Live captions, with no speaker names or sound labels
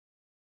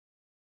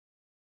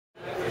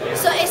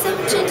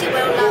A720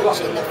 will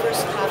launch in the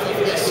first half of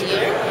this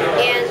year,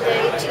 and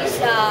it is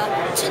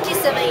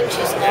 27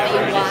 inches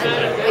all-in-one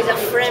with a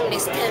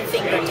frameless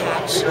 10-finger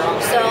touch.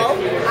 So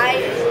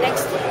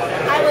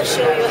I will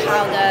show you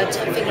how the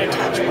 10-finger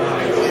touch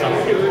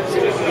works.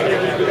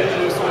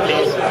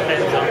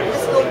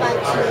 Let's go back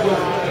to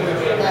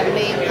the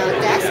main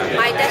desk,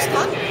 my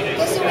desktop.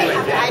 This we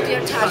have the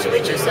IdeaCentre,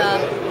 which is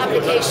an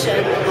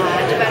application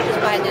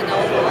developed by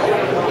Lenovo.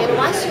 And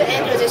once you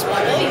enter this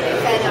model, you can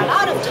find a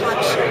lot of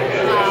touch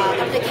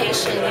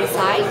application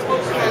inside. You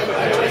can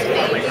enjoy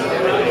video,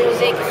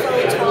 music,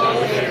 photo,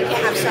 and you can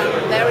have some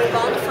very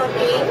wonderful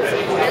games.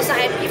 And so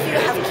if you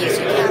have kids,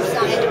 you can have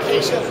some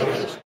education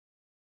application.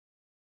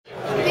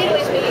 Be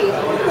with me.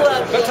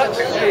 Go touch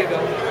it. There you go.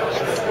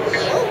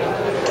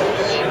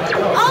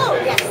 Oh,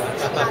 yes.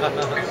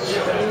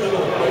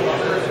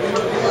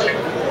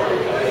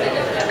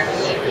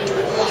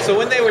 So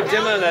when they were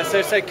demoing this,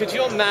 they said, could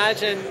you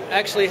imagine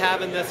actually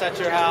having this at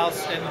your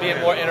house and being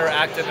more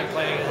interactive and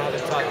playing and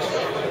having touch?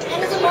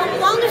 And the more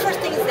wonderful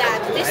thing is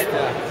that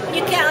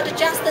you can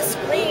adjust the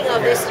screen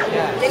of this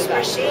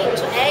machine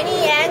to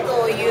any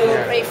angle you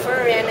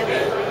prefer and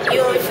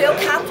you feel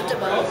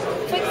comfortable.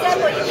 For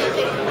example, you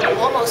can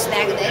almost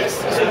like this.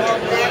 It's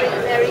very